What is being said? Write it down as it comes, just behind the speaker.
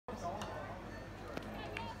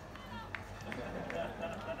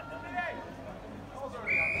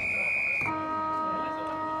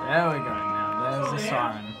There we go now, there's the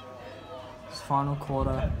siren. It's final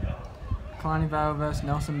quarter. Killarney Vale versus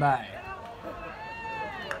Nelson Bay.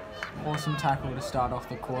 Awesome tackle to start off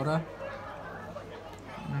the quarter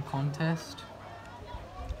in a contest.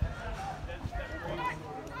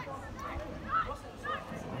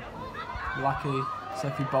 Lucky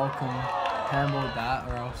Sophie Balkan handled that,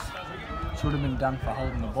 or else it would have been done for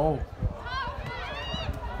holding the ball.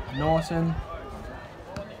 Norton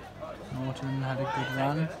had a good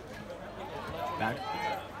run. Back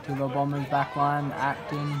to the Bombers back line,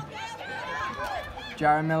 Acton,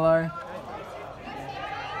 Jaramillo.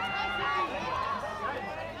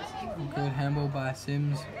 Good handball by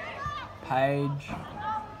Sims. Page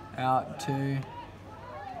out to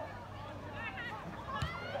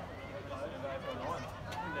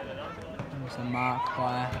there's a mark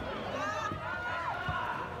by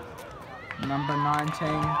number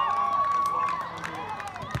 19,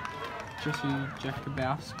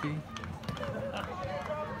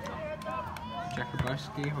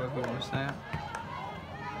 Jakubowski, whoever you want to say it.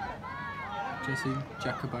 Jesse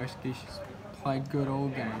Jakubowski, she's played good all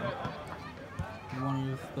game.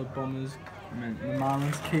 One of the Bombers, the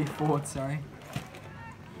Marlins key forward, sorry.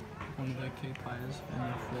 One of their key players in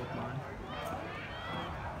the forward line.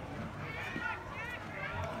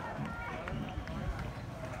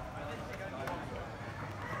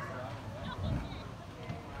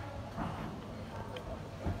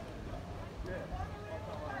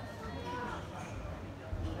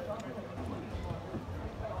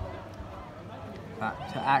 Back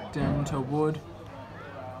to Acton, to Wood.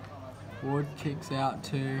 Wood kicks out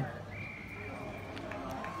to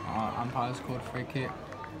umpire's called free kick.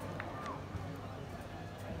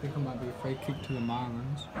 I think it might be a free kick to the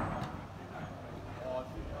Marlins.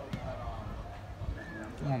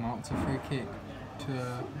 Oh no, it's a free kick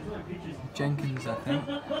to Jenkins, I think.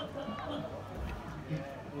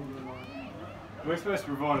 We're supposed to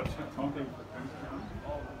provide a time.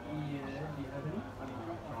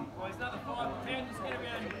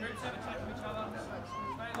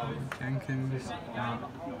 Jenkins,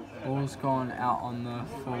 ball's gone out on the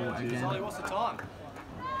full again. What's the time?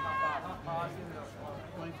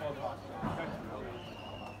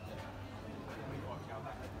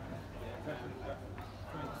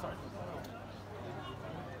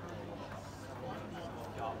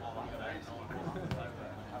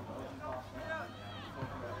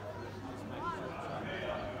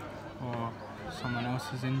 Or someone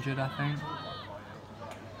else is injured, I think.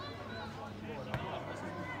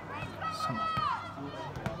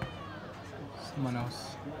 Someone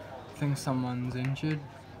else. I think someone's injured.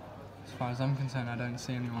 As far as I'm concerned, I don't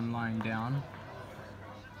see anyone lying down.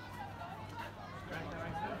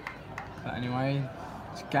 But anyway,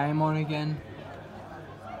 it's game on again.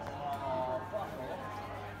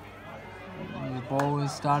 And the ball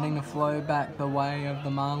is starting to flow back the way of the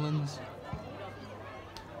Marlins.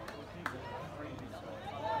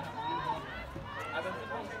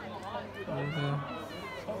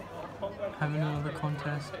 Having another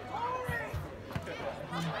contest.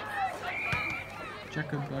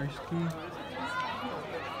 Jakubowski.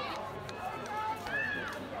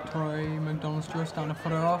 Tori McDonald's just starting to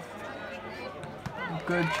put her off.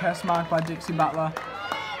 Good chest mark by Dixie Butler.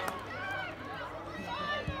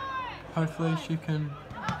 Hopefully she can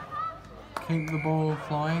keep the ball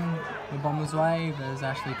flying the Bombers' way. There's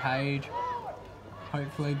Ashley Page.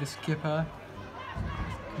 Hopefully the skipper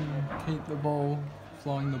can keep the ball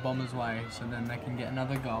flowing the Bombers' way so then they can get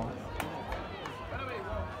another goal.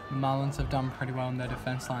 The Marlins have done pretty well in their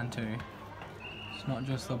defence line too. It's not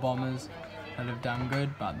just the Bombers that have done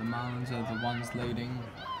good, but the Marlins are the ones leading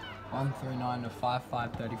 139 to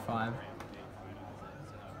 5-5-35.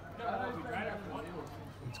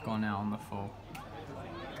 It's gone out on the full.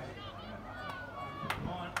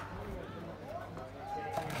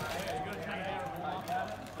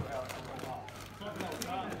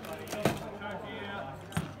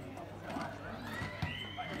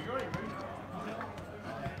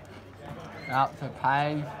 Out to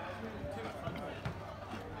Pave.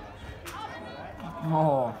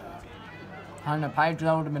 Oh, Hannah Page,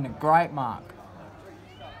 that would have been a great mark.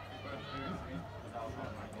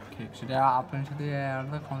 Kicks it out up into the air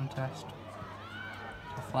of the contest.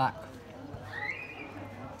 To Flack.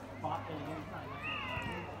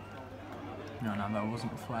 No, that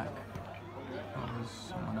wasn't Flack. That was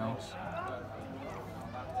someone else.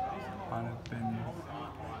 Might have been,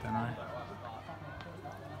 don't know.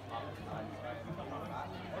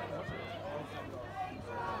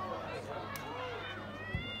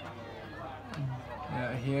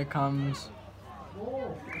 Yeah, here comes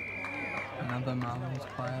another Marlins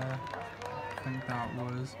player. I think that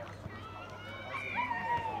was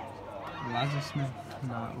Eliza Smith.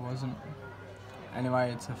 No, it wasn't.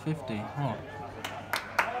 Anyway, it's a 50. Oh.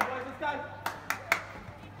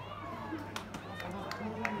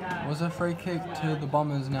 It was a free kick to the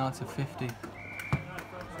Bombers, now it's a 50.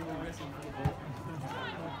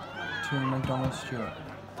 To McDonald Stewart.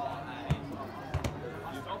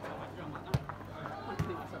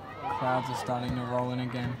 Crowds are starting to roll in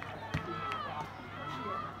again.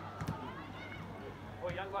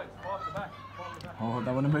 Oh,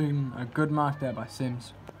 that would have been a good mark there by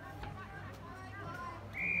Sims.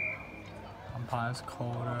 Umpire's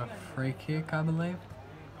called a free kick, I believe.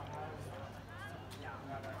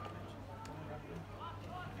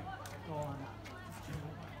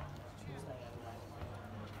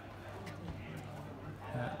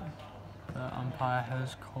 Yeah, the umpire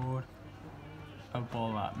has called a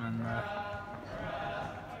ball up, and the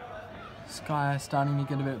sky is starting to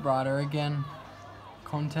get a bit brighter again.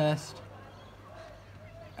 Contest.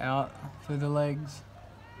 Out through the legs.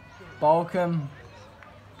 Balcombe.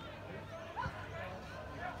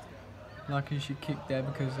 Lucky she kicked there,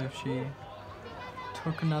 because if she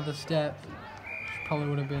took another step, she probably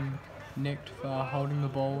would have been nicked for holding the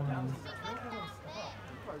ball. And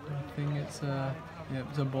I think it's a, yeah,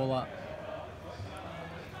 it's a ball up.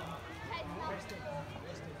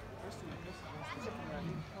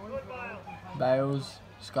 Bales,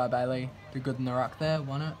 Sky Bailey, did good in the ruck there,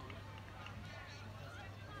 won it.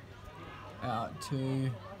 Out to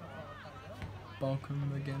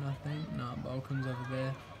Balcombe again, I think. No, Balcombe's over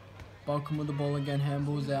there. Balcombe with the ball again,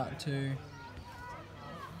 handballs out to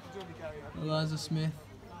Eliza Smith.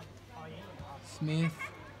 Smith.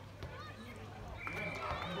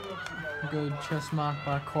 Good chest mark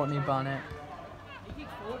by Courtney Barnett.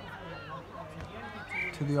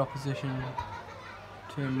 To the opposition.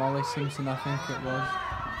 To Molly Simpson, I think it was.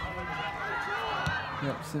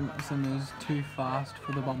 Yep, Simpson is too fast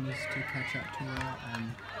for the Bombers to catch up to her,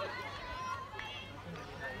 and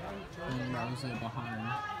that was it behind.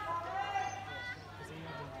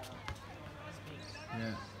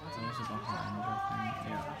 Yeah, it's also behind, I think.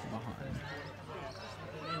 Yeah, it's behind.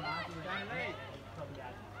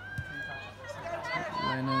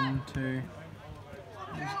 Lennon to,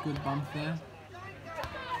 there's a good bump there.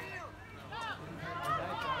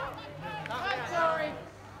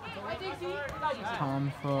 Time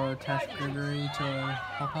for Tash Gregory to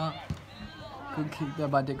hop up. Good kick there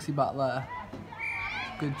by Dixie Butler.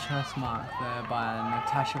 Good chest mark there by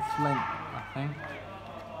Natasha Flint, I think.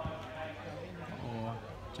 Or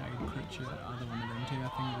Jade Pritchett, either one of them two. I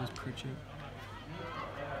think it was Pritchett.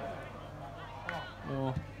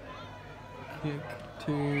 Or kick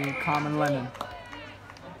to Carmen Lennon.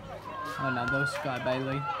 Oh no, that was Sky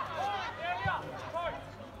Bailey.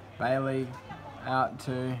 Bailey out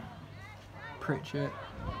to Pritchett.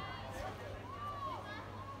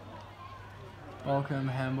 Balcombe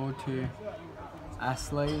handball to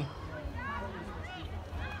Astley.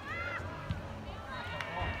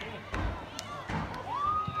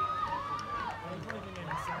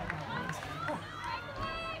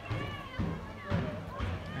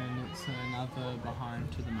 And it's another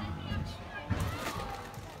behind to the Martins.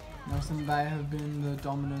 Nelson Bay have been the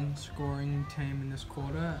dominant scoring team in this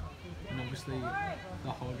quarter, and obviously the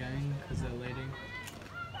whole game, because they're leading.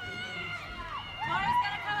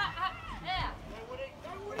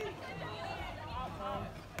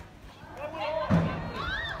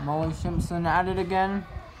 Molly Simpson at it again.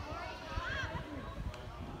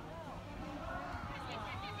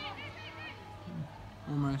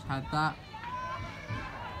 Almost had that.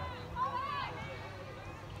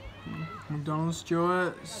 McDonald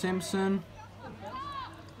Stewart, Simpson,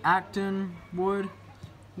 Acton, Wood.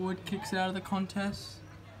 Wood kicks it out of the contest.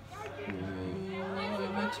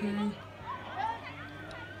 Over to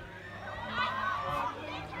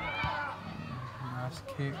nice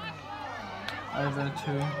kick. Over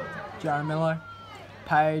to Jaramillo.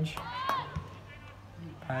 Page.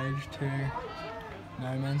 Page to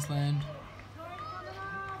No Man's Land.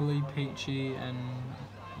 Pulley, Peachy, and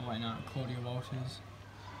oh wait no, Claudia Walters.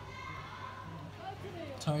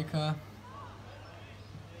 Toka.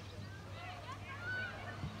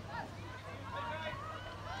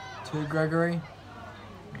 To Gregory.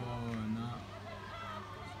 Oh no.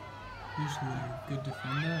 Usually a good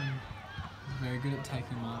defender and very good at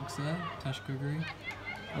taking marks there. Tash Gregory.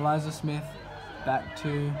 Eliza Smith back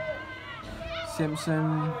to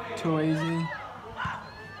Simpson. Too easy.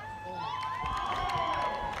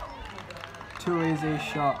 Too easy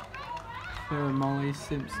shot for Molly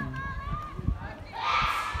Simpson.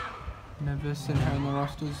 Never seen her in the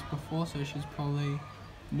rosters before, so she's probably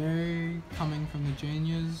new, coming from the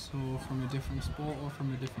juniors or from a different sport or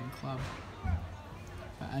from a different club.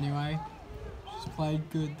 But anyway, She's played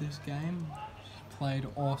good this game. She's played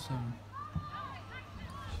awesome.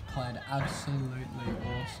 She's played absolutely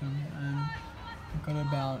awesome. And we've got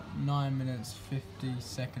about 9 minutes 50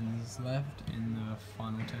 seconds left in the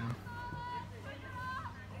final term.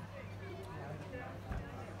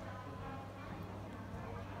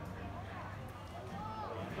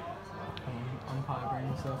 Umpire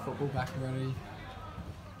brings the football back ready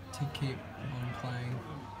to keep on playing.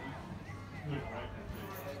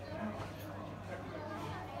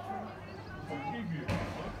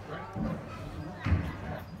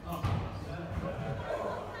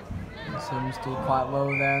 Sims did quite well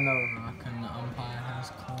there, and the Moroccan umpire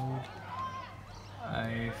has called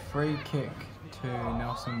a free kick to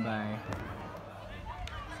Nelson Bay.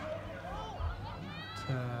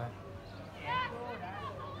 To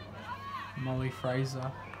Molly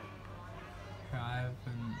Fraser, who I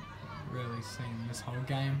haven't really seen this whole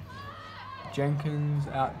game. Jenkins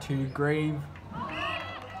out to Grieve.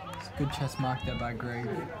 It's a good chest mark there by Grieve.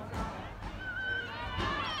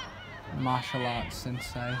 Martial arts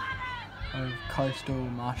sensei of coastal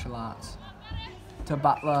martial arts. To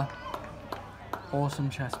Butler. Awesome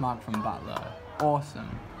chest mark from Butler.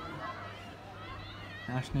 Awesome.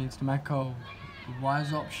 Now she needs to make a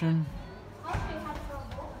wise option.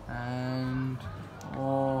 And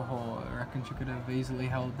oh, I reckon she could have easily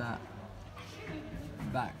held that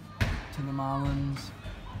back to the Marlins.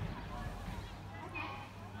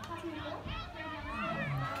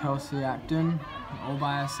 Kelsey Acton, all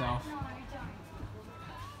by herself.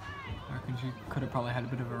 I reckon she could have probably had a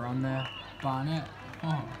bit of a run there. Barnett,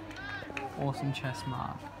 oh, awesome chest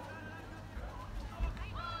mark.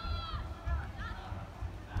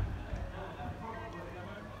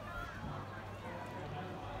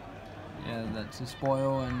 Yeah, that's a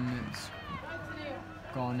spoil and it's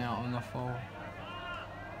gone out on the full.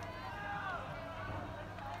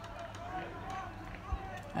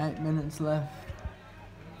 Eight minutes left.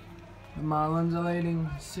 The Marlins are leading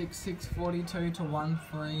 6-6-42 to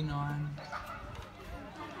 1-3-9.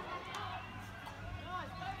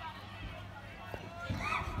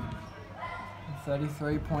 A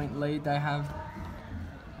 33-point lead they have,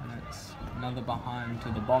 and it's another behind to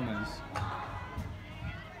the Bombers.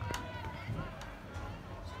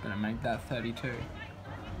 Gonna make that 32.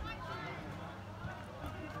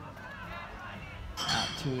 Out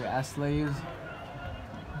to Asleys.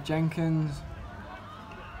 Jenkins.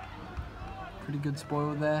 Pretty good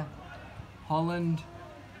spoil there. Holland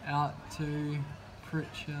out to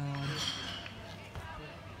Pritchard.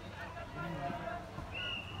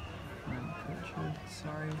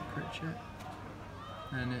 Pritchard.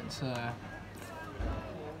 And it's a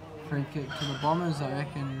free kick to the Bombers, I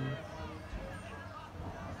reckon.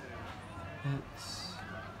 It's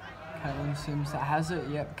Caitlin Sims that has it.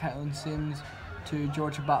 Yep, Caitlin Sims to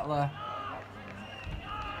Georgia Butler.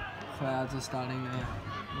 Clouds are starting to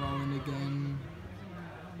roll in again.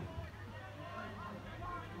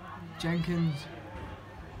 Jenkins.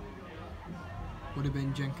 Would have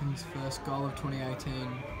been Jenkins' first goal of 2018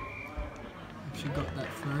 if she got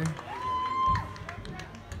that through.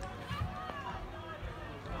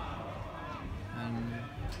 And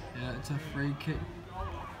yeah, it's a free kick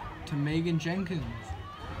to Megan Jenkins.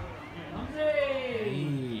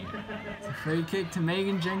 Hey. It's a free kick to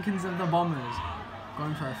Megan Jenkins of the Bombers.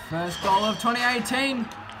 Going for her first goal of 2018.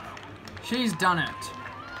 She's done it.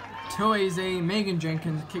 Too easy. Megan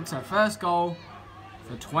Jenkins kicks her first goal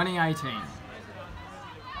for 2018.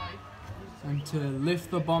 And to lift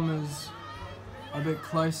the Bombers a bit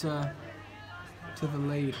closer to the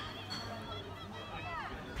lead.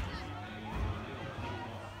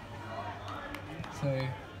 So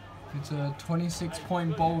it's a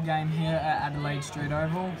 26-point ball game here at Adelaide Street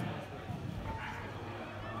Oval.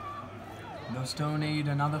 They'll still need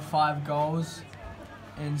another 5 goals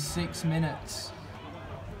in 6 minutes.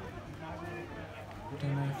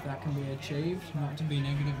 Don't know if that can be achieved, not to be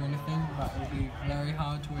negative or anything, but it will be very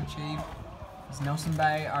hard to achieve. As Nelson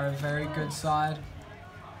Bay are a very good side.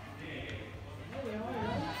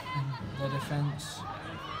 Their defence,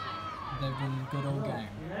 they've been good all game.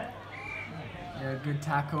 Yeah, good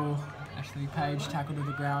tackle. Ashley Page tackled to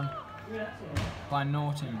the ground by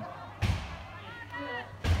Norton.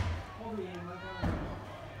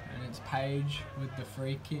 And it's Page with the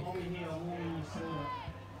free kick.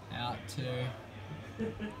 Out to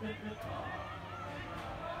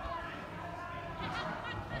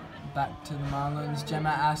back to the Marlins. Gemma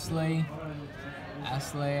Astley.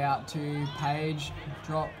 Astley out to Page.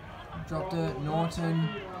 Dropped it. Norton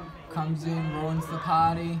comes in, ruins the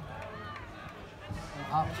party.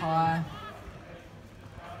 Up high.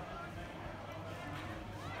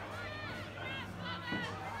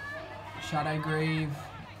 Shadow Grieve.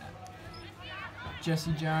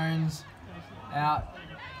 Jesse Jones out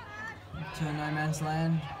to no man's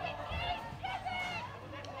land.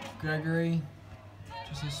 Gregory,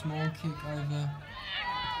 just a small kick over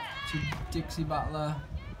to Dixie Butler.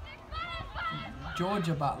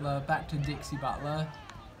 Georgia Butler back to Dixie Butler.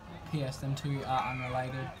 P.S. them two are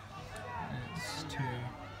unrelated. And it's to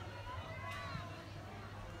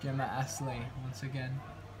Gemma Astley once again.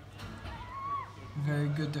 Very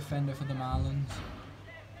good defender for the Marlins.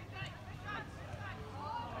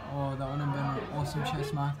 Oh, that would have been an awesome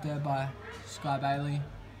chest mark there by Sky Bailey.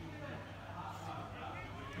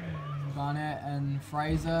 Barnett and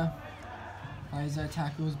Fraser. Fraser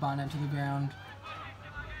tackles Barnett to the ground.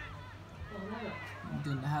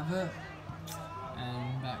 Didn't have it.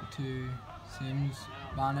 And back to Sims.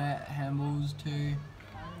 Barnett handballs to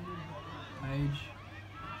Page.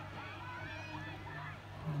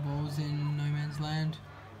 The ball's in no man's land.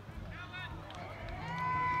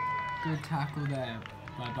 Good tackle there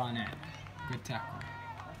by Barnett. Good tackle.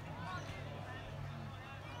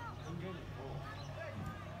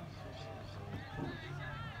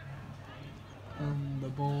 The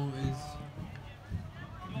ball is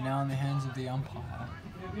now in the hands of the umpire.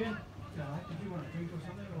 3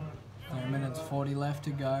 minutes 40 left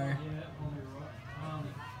to go.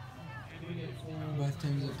 Both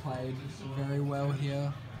teams have played very well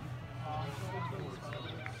here,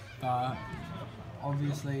 but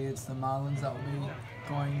obviously it's the Marlins that will be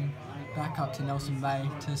going back up to Nelson Bay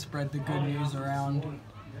to spread the good news around. And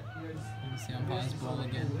it's the umpire's ball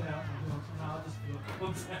again.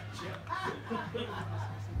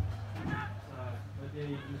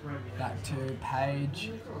 Back to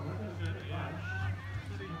Page.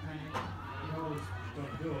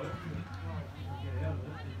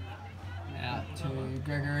 Out to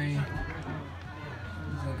Gregory.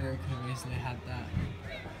 Gregory could have easily had that.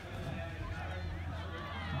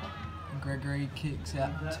 Gregory kicks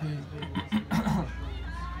out to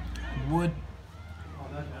Wood.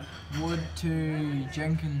 Wood to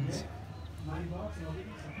Jenkins.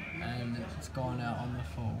 And it's gone out on the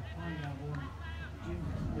full.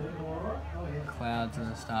 Clouds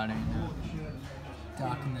are starting to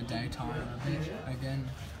darken the daytime a bit again.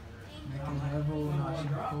 Making the level nice and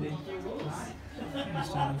cool.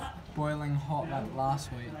 Instead of boiling hot like last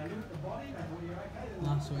week.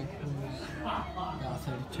 Last week was about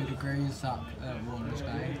 32 degrees up at Waters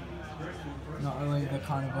Bay. Not really the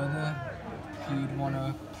kind of weather you'd want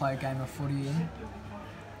to play a game of footy in.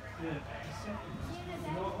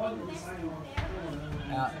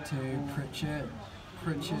 Out to Pritchett.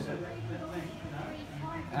 Pritchett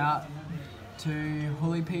out to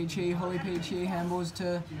Holly Peachy. Holly Peachy handballs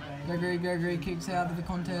to Gregory. Gregory kicks out of the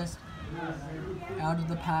contest. Out of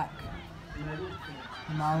the pack.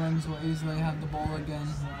 The Marlins will easily have the ball again.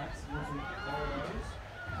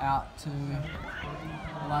 Out to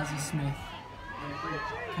Eliza Smith.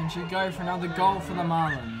 Can she go for another goal for the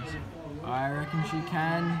Marlins? I reckon she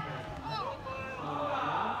can.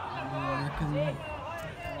 I reckon that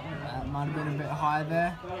might have been a bit high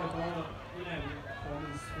there.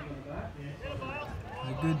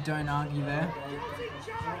 There's a good don't argue there.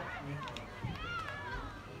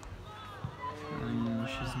 And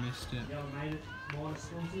she's missed it.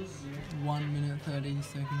 1 minute 30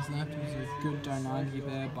 seconds left. It was a good don't argue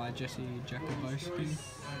there by Jesse Jakubowski.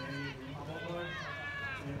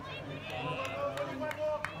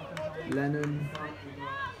 Lennon.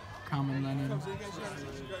 Carmen Lennon.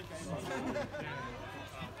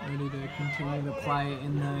 Ready to continue the play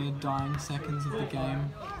in the dying seconds of the game.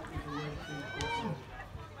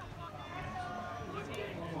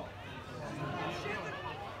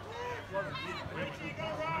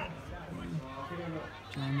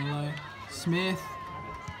 Jamilo. Smith.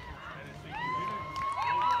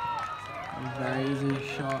 A very easy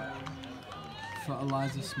shot for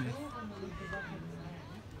Eliza Smith.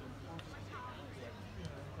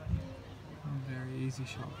 Very easy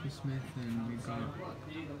shot for Smith, and we've got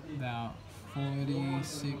about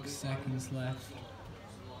 46 seconds left.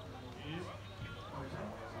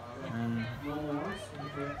 And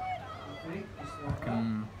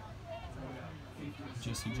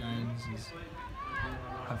Jesse Jones is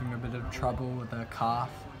having a bit of trouble with her calf.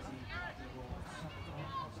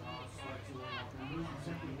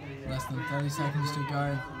 Less than 30 seconds to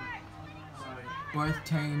go. Both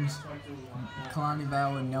teams, Killarney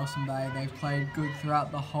Vale and Nelson Bay, they've played good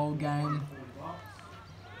throughout the whole game.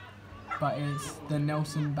 But it's the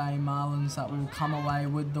Nelson Bay Marlins that will come away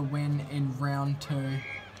with the win in round 2.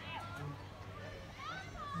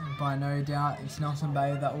 By no doubt, it's Nelson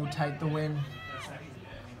Bay that will take the win.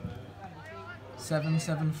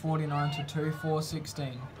 7-7-49 to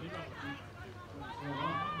 2-4-16.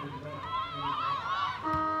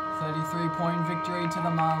 33-point victory to the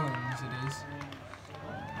Marlins, it is.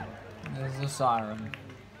 There's the siren.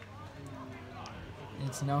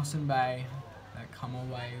 It's Nelson Bay that come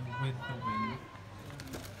away with the win.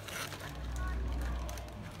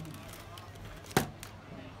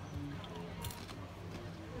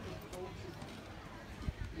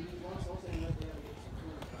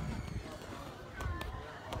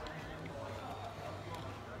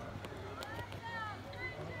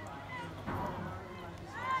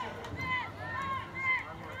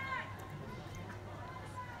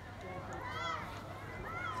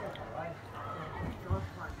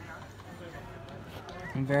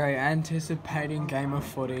 I'm very anticipating game of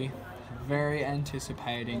footy. Very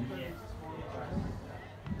anticipating.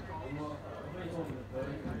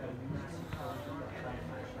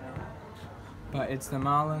 But it's the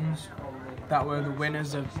Marlins that were the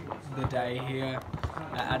winners of the day here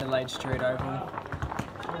at Adelaide Street Oval.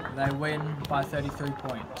 They win by 33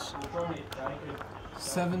 points.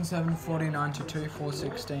 7-7, 49 to 2-4,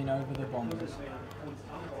 16 over the Bombers.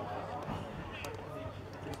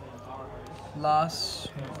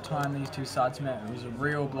 Last time these two sides met, it was a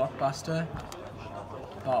real blockbuster,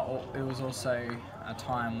 but it was also a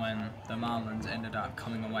time when the Marlins ended up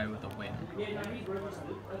coming away with a win.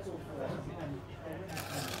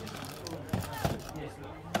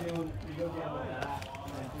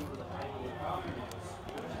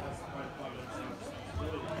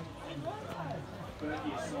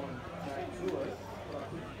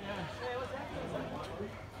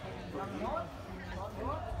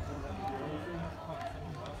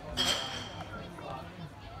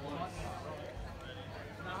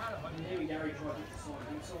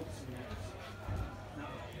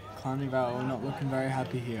 Killarney Vale not looking very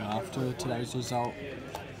happy here after today's result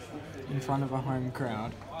in front of a home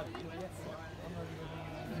crowd.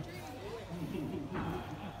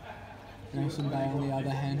 Nelson Bay on the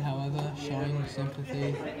other hand, however, showing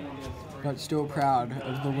sympathy but still proud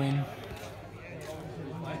of the win.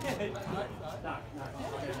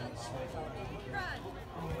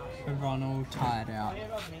 Everyone all tired out.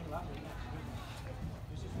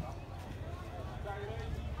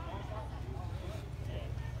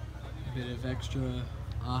 A bit of extra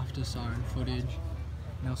after siren footage.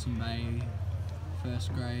 Nelson Bay,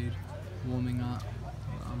 first grade, warming up,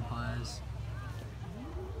 umpires.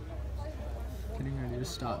 Getting ready to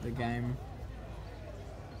start the game.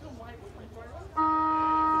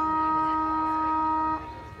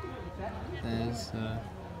 There's a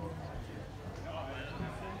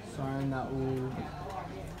siren that will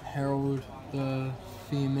herald the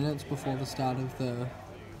few minutes before the start of the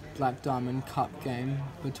Black Diamond Cup game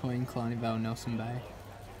between Killarney Vale and Nelson Bay.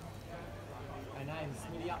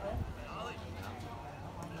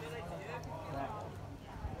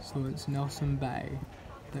 So it's Nelson Bay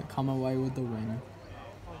that come away with the win.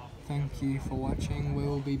 Thank you for watching. We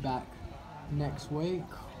will be back next week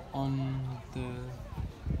on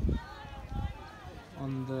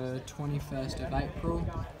the 21st of April,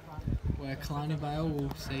 where Killarney Vale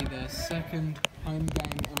will see their second home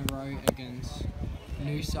game in a row against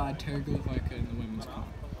new side Tergulavoka in the Women's Cup.